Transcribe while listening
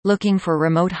Looking for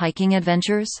remote hiking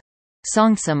adventures?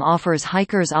 Songtsum offers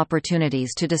hikers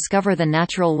opportunities to discover the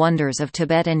natural wonders of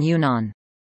Tibet and Yunnan.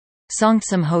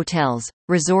 Songtsum Hotels,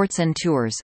 Resorts and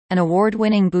Tours, an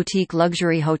award-winning boutique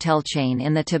luxury hotel chain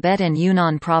in the Tibet and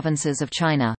Yunnan provinces of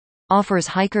China, offers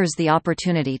hikers the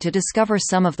opportunity to discover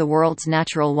some of the world's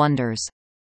natural wonders.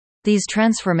 These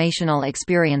transformational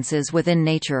experiences within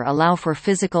nature allow for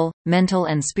physical, mental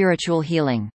and spiritual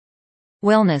healing.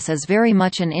 Wellness is very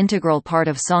much an integral part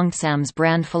of Songtsam's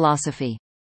brand philosophy.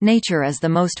 Nature is the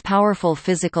most powerful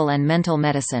physical and mental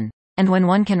medicine, and when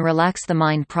one can relax the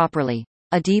mind properly,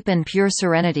 a deep and pure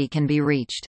serenity can be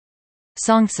reached.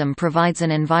 Songtsum provides an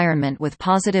environment with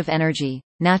positive energy,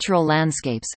 natural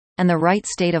landscapes, and the right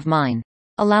state of mind,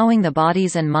 allowing the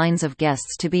bodies and minds of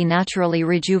guests to be naturally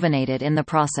rejuvenated in the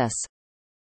process.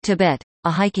 Tibet,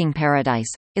 a hiking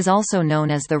paradise, is also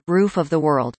known as the roof of the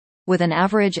world, with an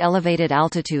average elevated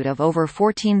altitude of over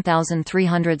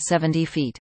 14,370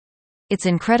 feet. Its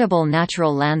incredible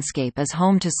natural landscape is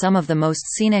home to some of the most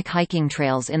scenic hiking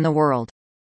trails in the world.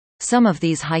 Some of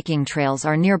these hiking trails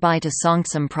are nearby to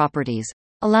Songtsum properties,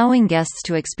 allowing guests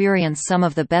to experience some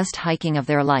of the best hiking of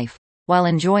their life, while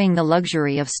enjoying the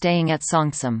luxury of staying at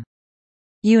Songtsum.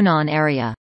 Yunnan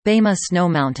area. Bema Snow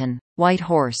Mountain, White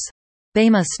Horse.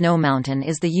 Bema Snow Mountain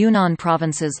is the Yunnan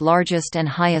province's largest and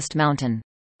highest mountain.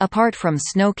 Apart from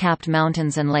snow-capped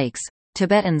mountains and lakes,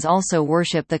 Tibetans also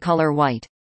worship the color white.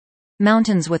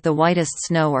 Mountains with the whitest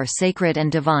snow are sacred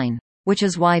and divine, which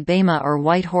is why Bema or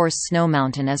White Horse Snow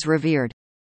Mountain is revered.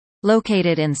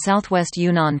 Located in southwest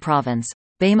Yunnan province,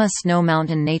 Bema Snow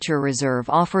Mountain Nature Reserve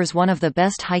offers one of the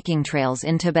best hiking trails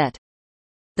in Tibet.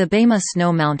 The Bema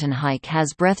Snow Mountain hike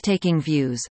has breathtaking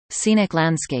views, scenic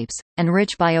landscapes, and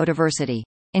rich biodiversity,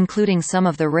 including some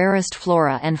of the rarest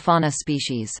flora and fauna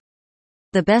species.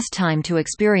 The best time to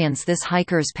experience this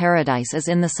hiker's paradise is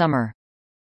in the summer.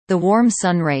 The warm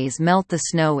sun rays melt the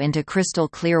snow into crystal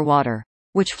clear water,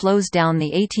 which flows down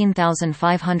the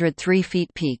 18,503 feet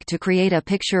peak to create a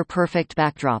picture-perfect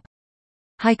backdrop.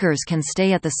 Hikers can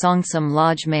stay at the Songtsum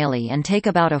Lodge Meili and take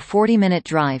about a 40-minute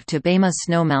drive to Bema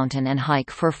Snow Mountain and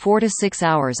hike for 4 to 6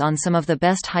 hours on some of the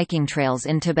best hiking trails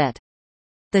in Tibet.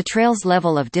 The trail's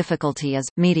level of difficulty is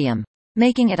medium,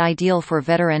 making it ideal for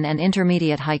veteran and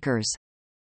intermediate hikers.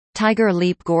 Tiger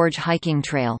Leap Gorge Hiking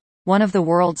Trail, one of the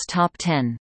world's top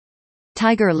 10.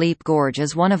 Tiger Leap Gorge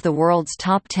is one of the world's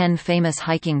top 10 famous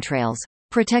hiking trails,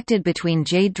 protected between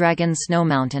Jade Dragon Snow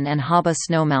Mountain and Haba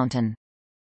Snow Mountain.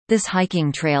 This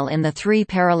hiking trail in the Three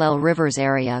Parallel Rivers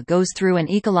area goes through an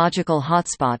ecological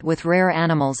hotspot with rare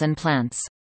animals and plants.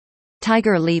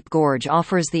 Tiger Leap Gorge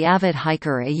offers the avid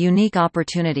hiker a unique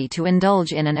opportunity to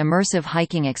indulge in an immersive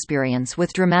hiking experience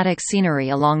with dramatic scenery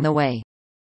along the way.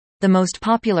 The most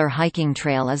popular hiking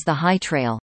trail is the High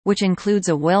Trail, which includes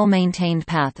a well-maintained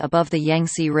path above the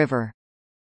Yangtze River.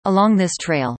 Along this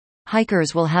trail,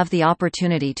 hikers will have the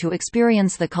opportunity to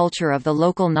experience the culture of the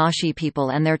local Naxi people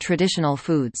and their traditional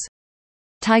foods.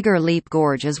 Tiger Leap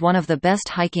Gorge is one of the best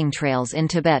hiking trails in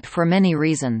Tibet for many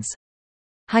reasons.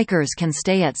 Hikers can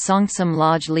stay at Songtsum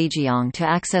Lodge Lijiang to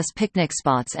access picnic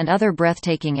spots and other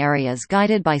breathtaking areas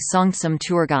guided by Songtsum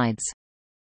tour guides.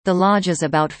 The lodge is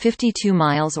about 52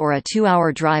 miles or a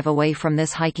 2-hour drive away from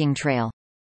this hiking trail.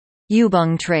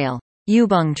 Yubeng Trail.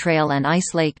 Yubeng Trail and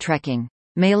Ice Lake Trekking.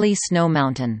 Meili Snow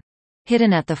Mountain.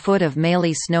 Hidden at the foot of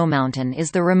Meili Snow Mountain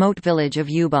is the remote village of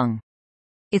Yubeng.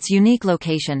 Its unique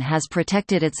location has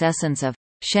protected its essence of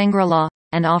Shangri-La,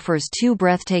 and offers 2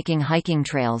 breathtaking hiking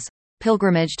trails,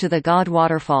 Pilgrimage to the God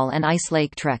Waterfall and Ice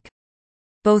Lake Trek.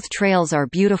 Both trails are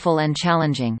beautiful and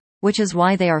challenging, which is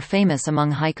why they are famous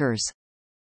among hikers.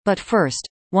 But first,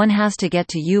 one has to get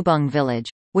to Yubeng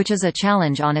village, which is a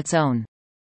challenge on its own.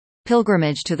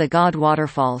 Pilgrimage to the God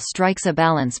Waterfall strikes a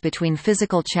balance between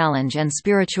physical challenge and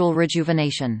spiritual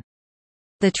rejuvenation.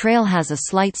 The trail has a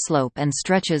slight slope and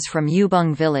stretches from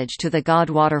Yubeng village to the God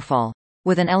Waterfall,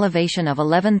 with an elevation of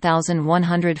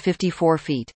 11,154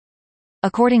 feet.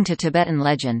 According to Tibetan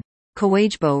legend,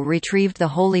 Kawajbo retrieved the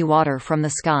holy water from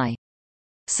the sky.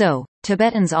 So,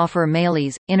 Tibetans offer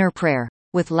Meilis, inner prayer,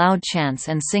 with loud chants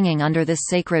and singing under this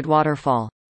sacred waterfall.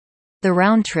 The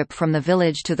round trip from the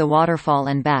village to the waterfall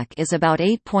and back is about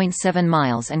 8.7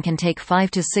 miles and can take 5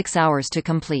 to 6 hours to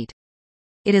complete.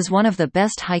 It is one of the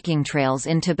best hiking trails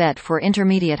in Tibet for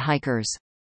intermediate hikers.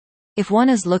 If one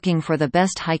is looking for the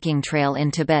best hiking trail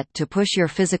in Tibet to push your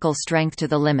physical strength to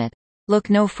the limit, look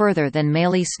no further than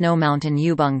Meili Snow Mountain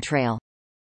Yubeng Trail.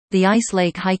 The Ice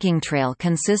Lake Hiking Trail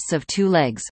consists of 2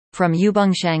 legs, from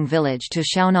Yubengshang village to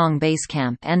Shaonong Base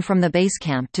Camp and from the base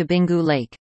camp to Bingu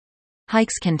Lake.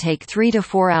 Hikes can take 3 to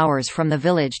 4 hours from the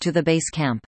village to the base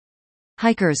camp.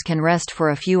 Hikers can rest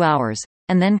for a few hours,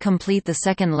 and then complete the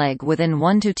second leg within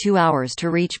 1 to 2 hours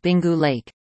to reach Bingu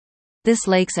Lake. This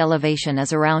lake's elevation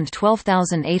is around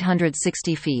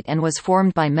 12,860 feet and was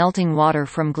formed by melting water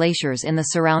from glaciers in the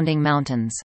surrounding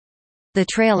mountains. The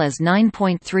trail is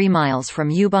 9.3 miles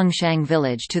from Yubengshang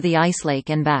village to the ice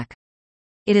lake and back.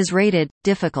 It is rated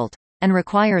difficult and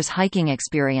requires hiking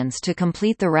experience to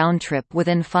complete the round trip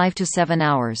within 5 to 7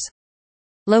 hours.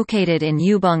 Located in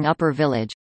Yubeng Upper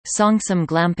Village, Songsum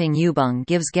Glamping Yubeng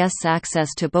gives guests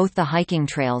access to both the hiking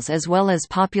trails as well as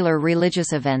popular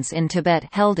religious events in Tibet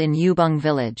held in Yubeng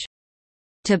Village.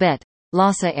 Tibet.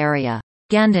 Lhasa area.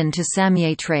 Ganden to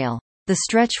Samye Trail. The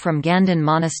stretch from Ganden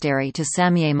Monastery to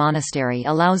Samye Monastery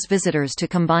allows visitors to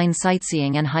combine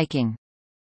sightseeing and hiking.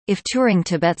 If touring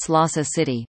Tibet's Lhasa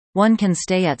city, one can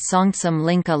stay at Songsum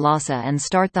Linka Lhasa and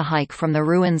start the hike from the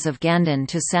ruins of Ganden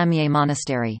to Samye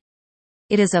Monastery.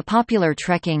 It is a popular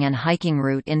trekking and hiking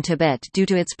route in Tibet due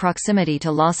to its proximity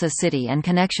to Lhasa city and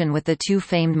connection with the two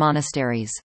famed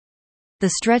monasteries. The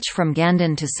stretch from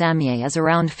Ganden to Samye is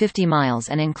around 50 miles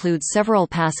and includes several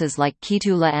passes like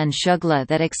Kitula and Shugla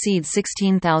that exceed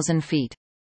 16,000 feet.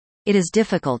 It is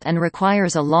difficult and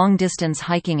requires a long-distance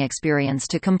hiking experience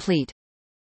to complete.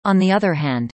 On the other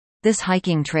hand, this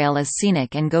hiking trail is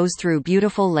scenic and goes through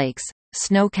beautiful lakes,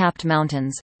 snow-capped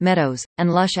mountains, meadows,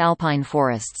 and lush alpine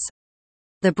forests.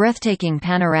 The breathtaking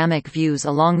panoramic views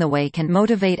along the way can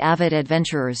motivate avid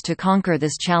adventurers to conquer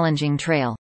this challenging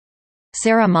trail.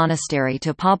 Sera Monastery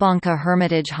to Pabanka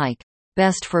Hermitage hike.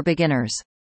 Best for beginners.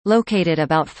 Located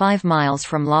about 5 miles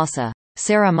from Lhasa,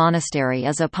 Sera Monastery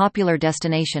is a popular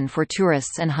destination for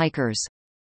tourists and hikers.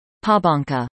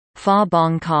 Pabanka Fa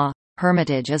Bong Ka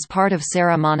Hermitage is part of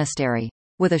Sera Monastery,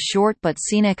 with a short but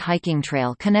scenic hiking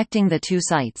trail connecting the two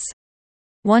sites.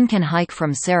 One can hike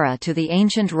from Sera to the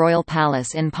ancient royal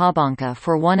palace in Pabanka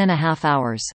for 1.5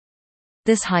 hours.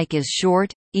 This hike is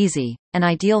short, easy, and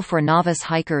ideal for novice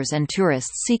hikers and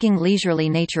tourists seeking leisurely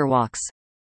nature walks.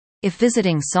 If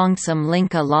visiting Songsum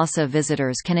Linka Lhasa,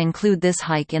 visitors can include this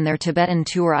hike in their Tibetan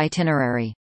tour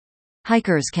itinerary.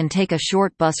 Hikers can take a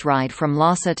short bus ride from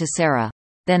Lhasa to Sera,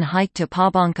 then hike to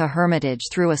Pabanka Hermitage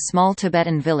through a small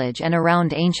Tibetan village and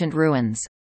around ancient ruins.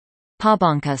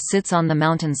 Pabanka sits on the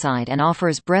mountainside and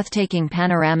offers breathtaking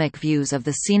panoramic views of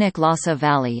the scenic Lhasa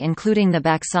Valley, including the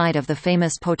backside of the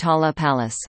famous Potala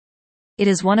Palace. It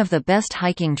is one of the best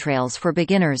hiking trails for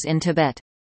beginners in Tibet.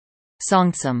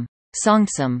 Songsum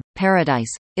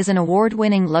Paradise is an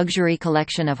award-winning luxury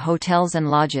collection of hotels and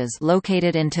lodges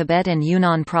located in Tibet and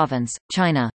Yunnan Province,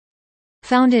 China.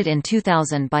 Founded in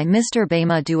 2000 by Mr.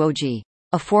 Bema Duoji,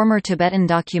 a former Tibetan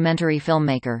documentary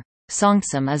filmmaker,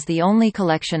 Songsum is the only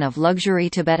collection of luxury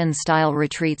Tibetan-style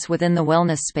retreats within the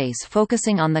wellness space,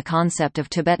 focusing on the concept of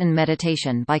Tibetan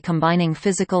meditation by combining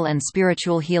physical and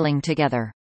spiritual healing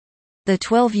together. The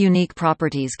 12 unique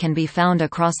properties can be found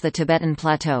across the Tibetan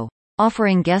plateau,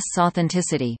 offering guests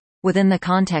authenticity, within the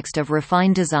context of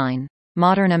refined design,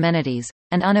 modern amenities,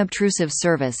 and unobtrusive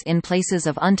service in places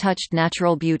of untouched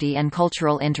natural beauty and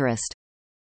cultural interest.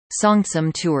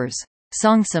 Songsum Tours,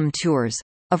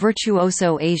 a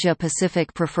Virtuoso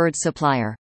Asia-Pacific preferred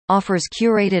supplier, offers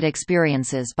curated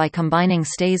experiences by combining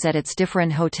stays at its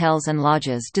different hotels and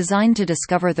lodges designed to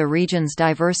discover the region's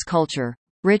diverse culture,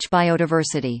 rich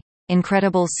biodiversity,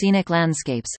 incredible scenic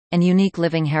landscapes, and unique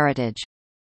living heritage.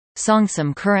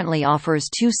 Songsum currently offers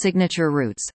two signature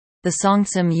routes: the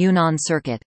Songsum Yunnan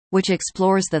Circuit, which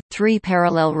explores the Three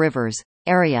Parallel Rivers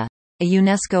area, a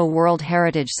UNESCO World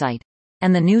Heritage Site,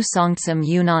 and the new Songsum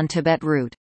Yunnan Tibet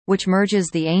route, which merges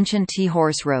the ancient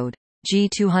T-Horse Road,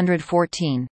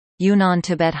 G214, Yunnan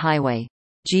Tibet Highway,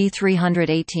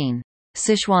 G318,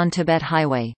 Sichuan Tibet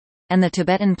Highway, and the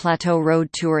Tibetan Plateau Road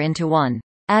Tour into one,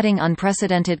 adding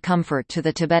unprecedented comfort to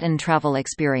the Tibetan travel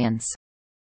experience.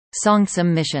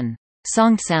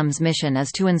 Songsam's mission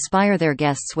is to inspire their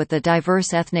guests with the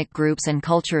diverse ethnic groups and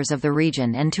cultures of the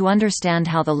region and to understand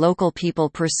how the local people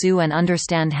pursue and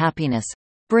understand happiness,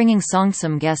 bringing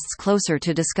Songsum guests closer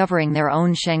to discovering their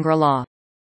own Shangri-La.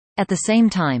 At the same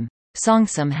time,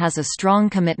 Songsum has a strong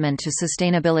commitment to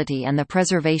sustainability and the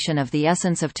preservation of the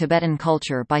essence of Tibetan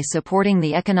culture by supporting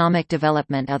the economic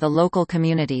development of the local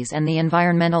communities and the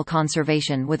environmental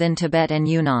conservation within Tibet and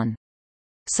Yunnan.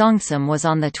 Songsum was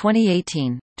on the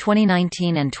 2018,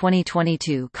 2019 and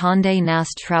 2022 Condé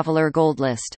Nast Traveler Gold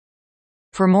List.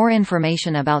 For more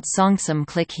information about Songsum,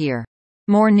 click here.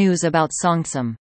 More news about Songsum.